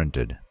case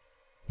warranted.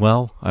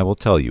 "Well, I will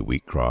tell you,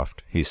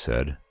 Wheatcroft," he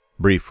said.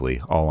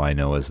 "Briefly, all I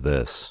know is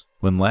this.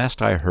 When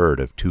last I heard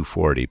of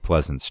 240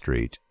 Pleasant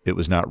Street, it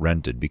was not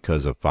rented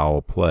because of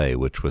foul play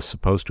which was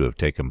supposed to have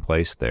taken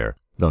place there,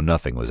 though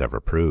nothing was ever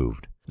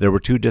proved. There were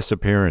 2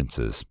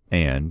 disappearances,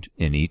 and,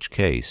 in each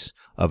case,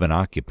 of an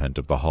occupant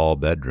of the hall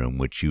bedroom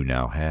which you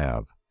now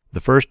have.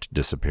 The first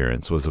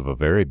disappearance was of a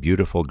very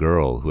beautiful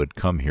girl who had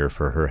come here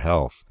for her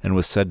health, and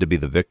was said to be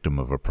the victim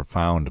of a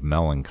profound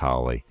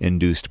melancholy,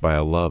 induced by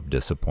a love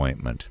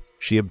disappointment.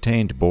 She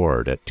obtained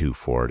board at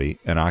 240,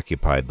 and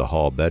occupied the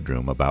hall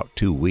bedroom about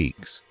 2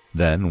 weeks.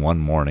 Then, one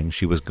morning,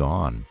 she was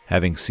gone,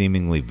 having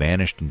seemingly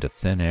vanished into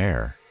thin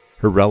air.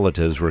 Her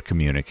relatives were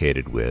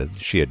communicated with.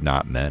 She had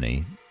not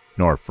many,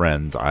 nor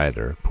friends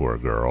either, poor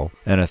girl,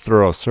 and a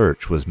thorough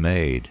search was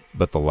made,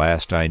 but the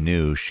last I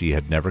knew she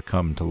had never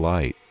come to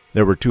light.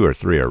 There were 2 or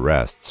 3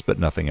 arrests, but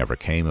nothing ever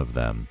came of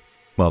them.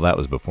 Well, that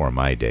was before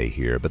my day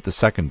here, but the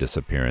second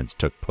disappearance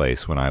took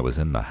place when I was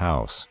in the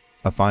house.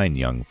 A fine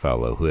young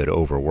fellow who had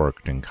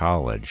overworked in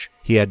college.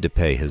 He had to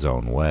pay his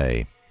own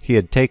way. He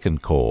had taken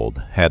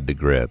cold, had the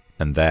grip,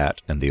 and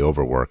that and the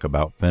overwork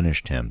about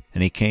finished him,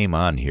 and he came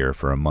on here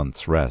for a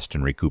month's rest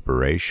and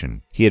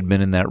recuperation. He had been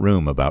in that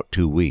room about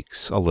 2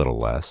 weeks, a little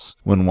less,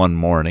 when one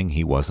morning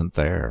he wasn't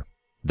there.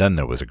 Then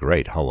there was a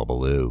great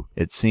hullabaloo.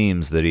 It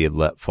seems that he had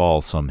let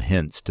fall some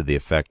hints to the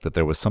effect that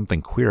there was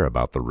something queer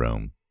about the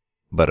room.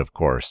 But, of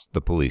course, the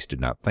police did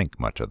not think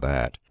much of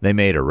that. They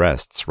made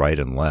arrests right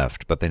and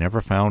left, but they never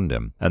found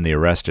him, and the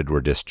arrested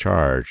were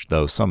discharged,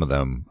 though some of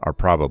them are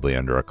probably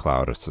under a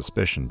cloud of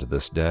suspicion to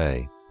this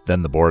day.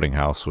 Then the boarding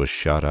house was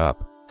shut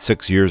up.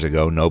 6 years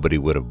ago nobody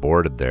would have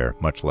boarded there,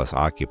 much less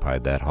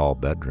occupied that hall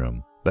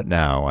bedroom. But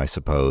now, I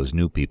suppose,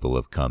 new people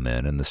have come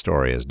in, and the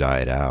story has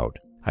died out.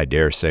 I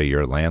dare say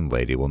your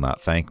landlady will not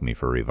thank me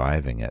for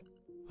reviving it."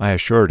 I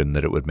assured him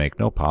that it would make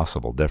no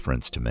possible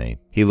difference to me.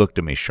 He looked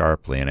at me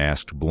sharply and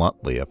asked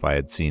bluntly if I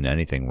had seen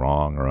anything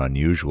wrong or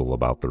unusual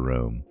about the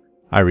room.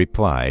 I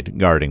replied,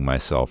 guarding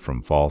myself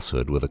from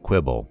falsehood, with a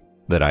quibble,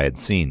 that I had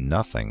seen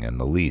nothing in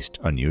the least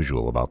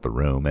unusual about the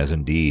room, as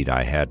indeed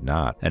I had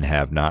not, and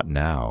have not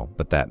now,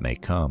 but that may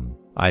come.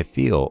 I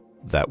feel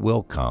that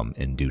will come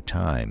in due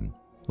time.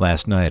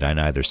 Last night I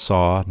neither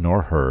saw,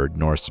 nor heard,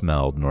 nor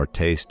smelled, nor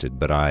tasted,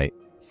 but I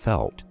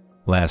felt.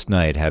 Last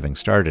night, having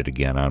started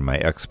again on my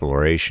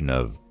exploration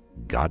of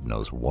God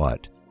knows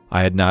what,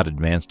 I had not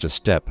advanced a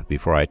step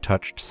before I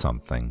touched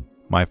something.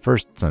 My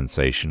first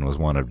sensation was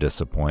one of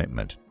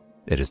disappointment.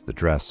 It is the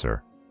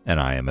dresser, and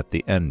I am at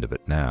the end of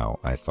it now,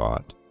 I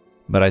thought.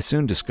 But I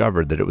soon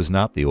discovered that it was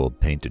not the old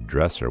painted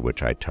dresser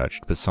which I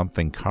touched, but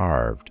something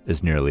carved,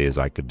 as nearly as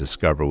I could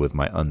discover with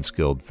my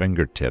unskilled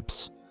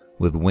fingertips,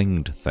 with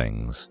winged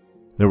things.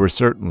 There were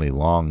certainly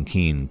long,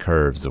 keen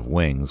curves of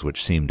wings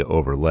which seemed to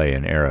overlay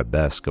an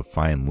arabesque of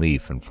fine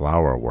leaf and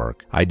flower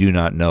work. I do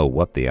not know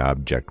what the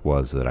object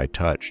was that I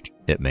touched.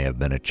 It may have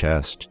been a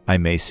chest. I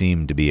may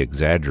seem to be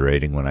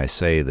exaggerating when I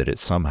say that it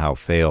somehow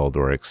failed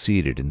or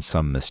exceeded in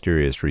some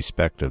mysterious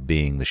respect of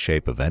being the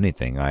shape of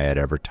anything I had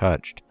ever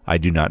touched. I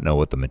do not know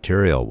what the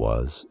material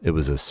was. It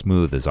was as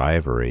smooth as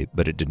ivory,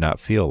 but it did not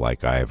feel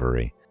like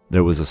ivory.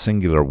 There was a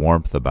singular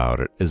warmth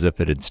about it, as if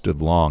it had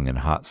stood long in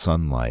hot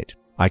sunlight.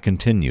 I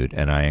continued,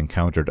 and I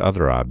encountered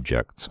other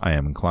objects I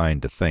am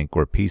inclined to think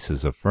were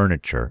pieces of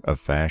furniture, of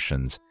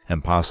fashions,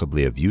 and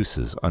possibly of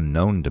uses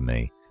unknown to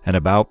me, and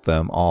about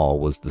them all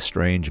was the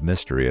strange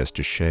mystery as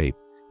to shape.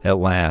 At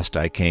last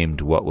I came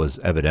to what was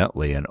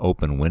evidently an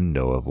open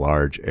window of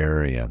large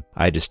area.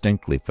 I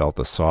distinctly felt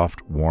a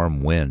soft,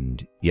 warm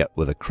wind, yet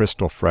with a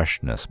crystal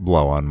freshness,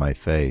 blow on my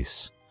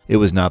face. It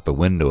was not the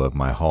window of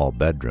my hall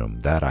bedroom,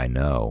 that I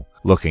know.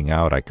 Looking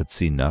out I could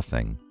see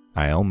nothing.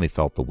 I only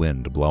felt the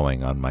wind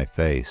blowing on my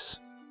face.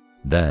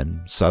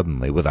 Then,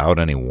 suddenly, without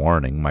any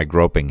warning, my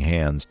groping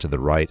hands to the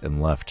right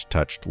and left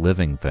touched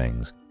living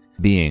things,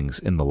 beings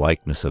in the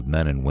likeness of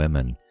men and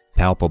women,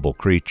 palpable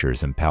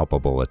creatures in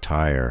palpable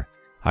attire.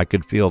 I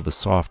could feel the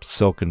soft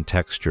silken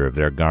texture of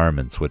their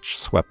garments which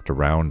swept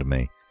around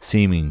me,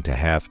 seeming to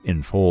half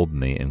enfold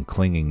me in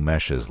clinging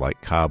meshes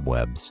like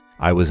cobwebs.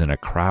 I was in a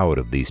crowd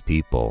of these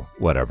people,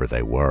 whatever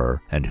they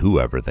were, and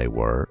whoever they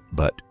were,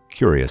 but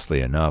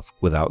curiously enough,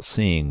 without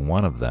seeing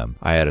one of them,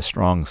 I had a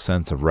strong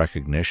sense of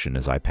recognition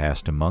as I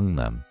passed among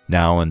them.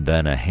 Now and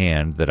then a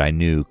hand that I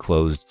knew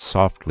closed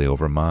softly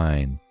over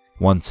mine.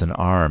 Once an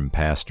arm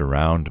passed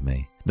around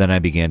me. Then I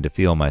began to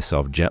feel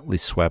myself gently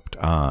swept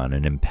on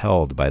and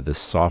impelled by this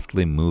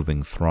softly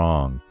moving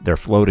throng. Their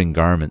floating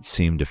garments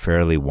seemed to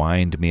fairly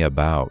wind me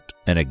about,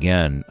 and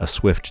again a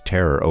swift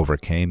terror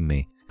overcame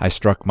me. I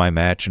struck my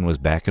match and was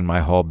back in my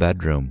hall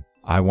bedroom.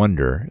 I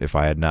wonder if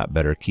I had not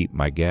better keep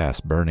my gas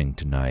burning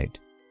tonight.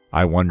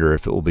 I wonder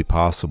if it will be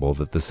possible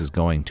that this is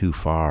going too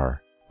far.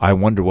 I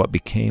wonder what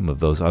became of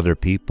those other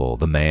people,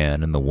 the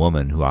man and the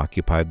woman who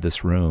occupied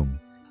this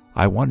room.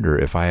 I wonder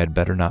if I had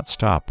better not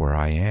stop where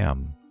I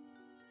am.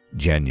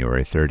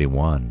 January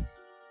 31.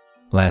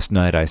 Last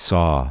night I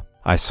saw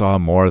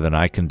more than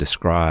I can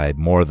describe,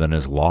 more than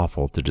is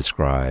lawful to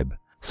describe.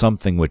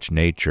 Something which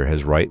nature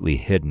has rightly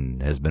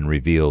hidden has been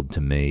revealed to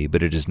me,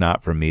 but it is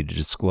not for me to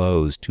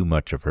disclose too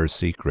much of her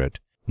secret.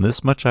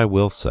 This much I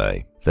will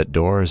say, that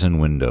doors and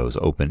windows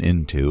open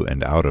into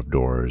and out of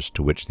doors,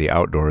 to which the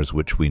outdoors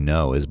which we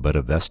know is but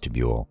a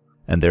vestibule.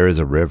 And there is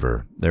a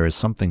river. There is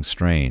something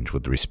strange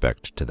with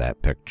respect to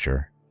that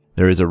picture.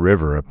 There is a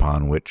river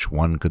upon which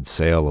one could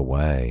sail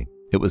away.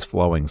 It was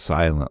flowing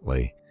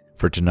silently,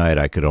 for tonight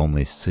I could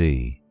only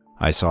see.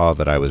 I saw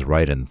that I was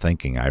right in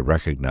thinking I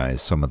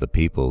recognized some of the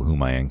people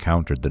whom I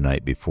encountered the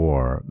night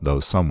before, though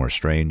some were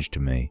strange to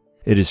me.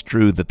 It is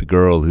true that the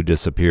girl who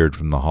disappeared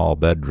from the hall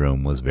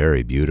bedroom was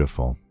very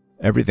beautiful.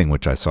 Everything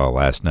which I saw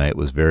last night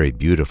was very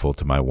beautiful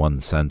to my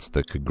one sense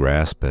that could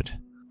grasp it.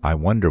 I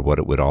wonder what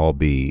it would all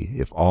be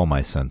if all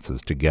my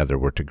senses together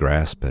were to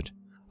grasp it.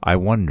 I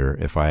wonder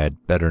if I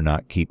had better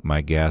not keep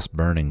my gas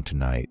burning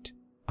tonight.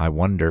 I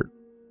wonder...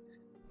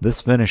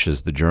 This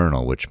finishes the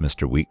journal which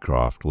Mr.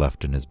 Wheatcroft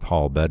left in his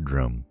hall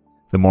bedroom.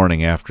 The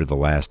morning after the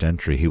last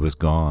entry he was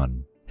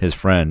gone. His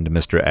friend,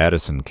 Mr.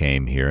 Addison,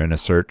 came here, and a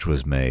search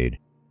was made.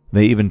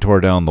 They even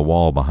tore down the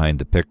wall behind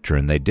the picture,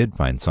 and they did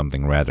find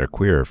something rather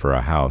queer for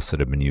a house that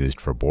had been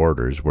used for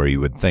boarders, where you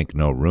would think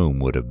no room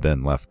would have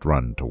been left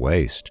run to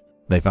waste.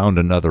 They found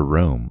another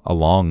room, a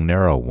long,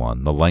 narrow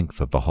one, the length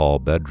of the hall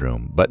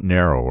bedroom, but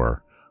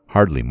narrower,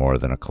 hardly more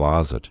than a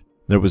closet.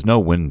 There was no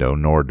window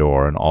nor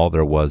door, and all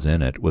there was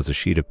in it was a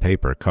sheet of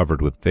paper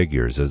covered with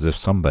figures, as if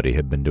somebody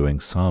had been doing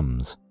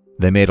sums.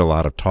 They made a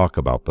lot of talk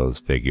about those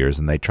figures,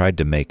 and they tried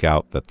to make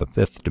out that the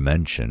fifth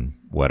dimension,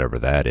 whatever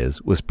that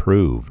is, was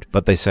proved,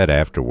 but they said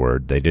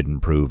afterward they didn't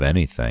prove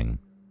anything.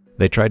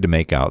 They tried to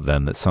make out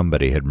then that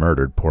somebody had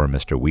murdered poor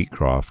Mr.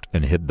 Wheatcroft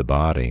and hid the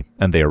body,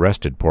 and they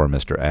arrested poor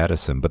Mr.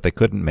 Addison, but they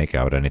couldn't make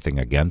out anything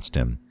against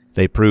him.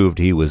 They proved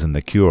he was in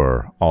the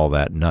cure all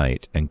that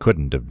night and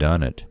couldn't have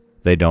done it.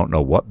 They don't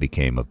know what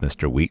became of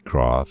Mr.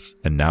 Wheatcroft,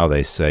 and now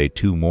they say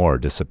 2 more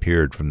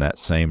disappeared from that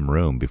same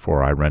room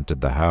before I rented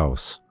the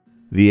house.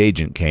 The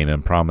agent came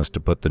and promised to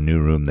put the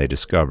new room they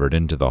discovered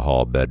into the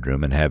hall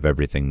bedroom and have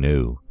everything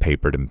new,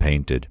 papered and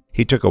painted.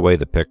 He took away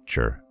the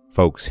picture.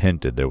 Folks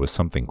hinted there was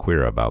something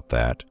queer about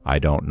that. I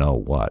don't know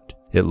what.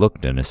 It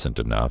looked innocent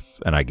enough,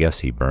 and I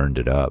guess he burned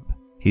it up.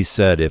 He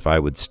said if I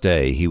would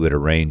stay, he would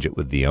arrange it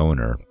with the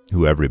owner,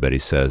 who everybody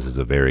says is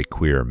a very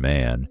queer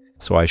man,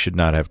 so I should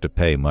not have to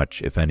pay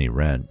much, if any,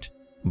 rent.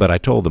 But I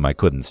told him I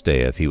couldn't stay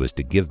if he was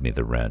to give me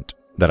the rent,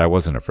 that I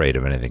wasn't afraid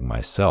of anything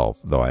myself,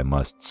 though I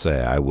must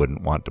say I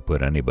wouldn't want to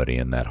put anybody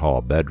in that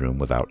hall bedroom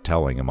without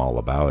telling him all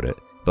about it,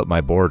 but my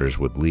boarders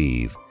would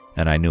leave,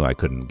 and I knew I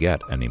couldn't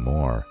get any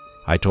more.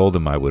 I told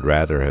him I would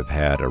rather have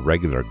had a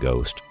regular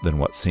ghost than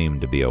what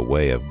seemed to be a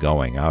way of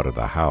going out of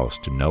the house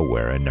to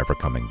nowhere and never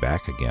coming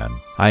back again.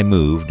 I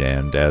moved,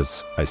 and,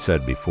 as I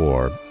said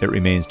before, it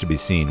remains to be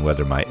seen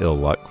whether my ill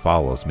luck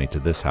follows me to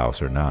this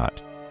house or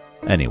not.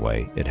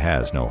 Anyway, it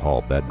has no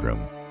hall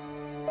bedroom.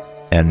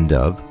 End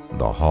of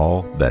The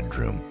Hall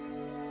Bedroom.